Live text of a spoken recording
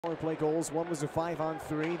Power play goals. One was a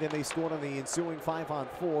 5-on-3. Then they scored on the ensuing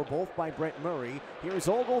 5-on-4, both by Brent Murray. Here's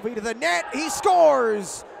Ogilvie to the net. He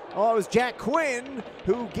scores! Oh, it was Jack Quinn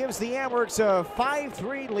who gives the Amherst a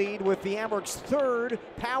 5-3 lead with the Amherst third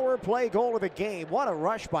power play goal of the game. What a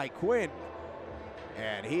rush by Quinn.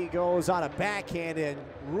 And he goes on a backhand and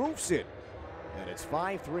roofs it. And it's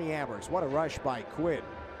 5-3 Amherst. What a rush by Quinn.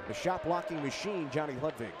 The shot blocking machine, Johnny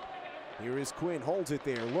Ludwig. Here is Quinn, holds it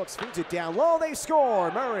there, looks, feeds it down low, they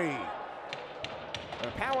score, Murray. A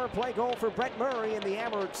power play goal for Brent Murray, and the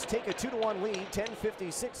Amherst take a 2-1 lead,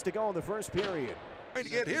 10:56 to go in the first period. Trying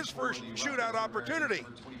to get his first shootout opportunity.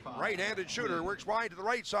 Right-handed shooter works wide to the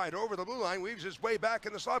right side, over the blue line, weaves his way back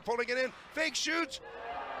in the slot, pulling it in, fake shoots,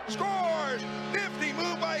 scores! Nifty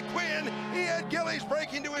move by Quinn. He had Gillies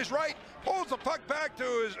breaking to his right, pulls the puck back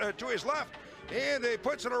to his left, and he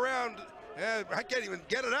puts it around. I can't even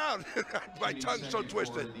get it out. My tongue's so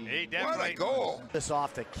twisted. What a goal. This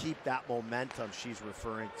off to keep that momentum she's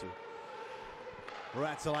referring to.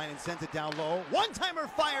 Ratsalainen sent it down low. One-timer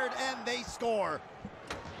fired, and they score.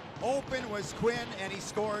 Open was Quinn, and he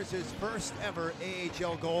scores his first ever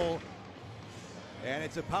AHL goal. And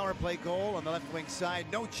it's a power play goal on the left wing side.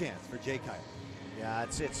 No chance for Jay Kyle. Yeah,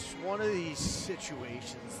 it's one of these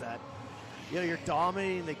situations that, you know, you're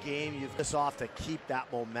dominating the game. You've this off to keep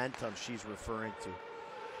that momentum she's referring to.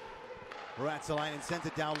 Ratsalainen sent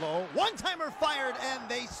it down low. One-timer fired, and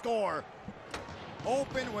they score.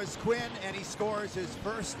 Open was Quinn, and he scores his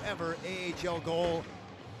first ever AHL goal.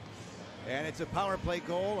 And it's a power play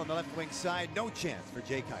goal on the left wing side. No chance for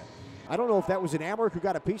Jay Kyle. I don't know if that was an Amherst who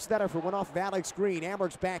got a piece of that or if it went off of Alex Green.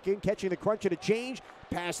 Amherst back in, catching the crunch of a change.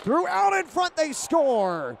 Pass through, out in front, they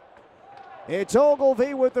score. It's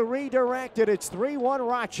Ogilvie with the redirect, and it's 3-1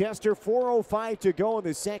 Rochester, 4:05 to go in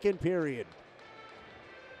the second period.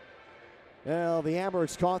 Well, the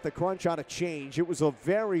Amherst caught the crunch on a change. It was a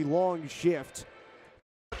very long shift.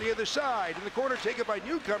 The other side, in the corner, taken by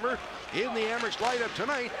newcomer in the Amherst lineup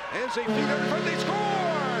tonight. As they feed up front, they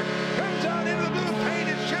score! Comes out into the blue paint,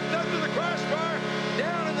 it's chipped up to the crossbar,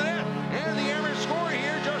 down in the net, and the Amherst score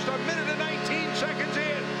here just a minute and 19 seconds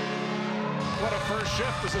in. What a first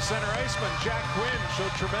shift as a center iceman. Jack Quinn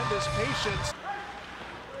showed tremendous patience.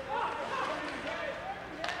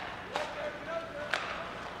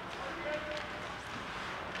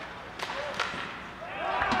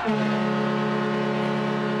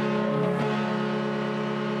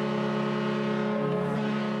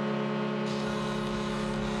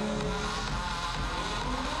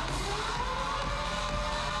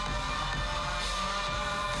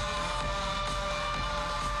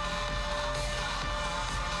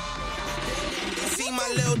 My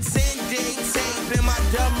little 10-day tape and my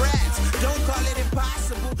dumb rats. Don't call it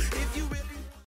impossible if you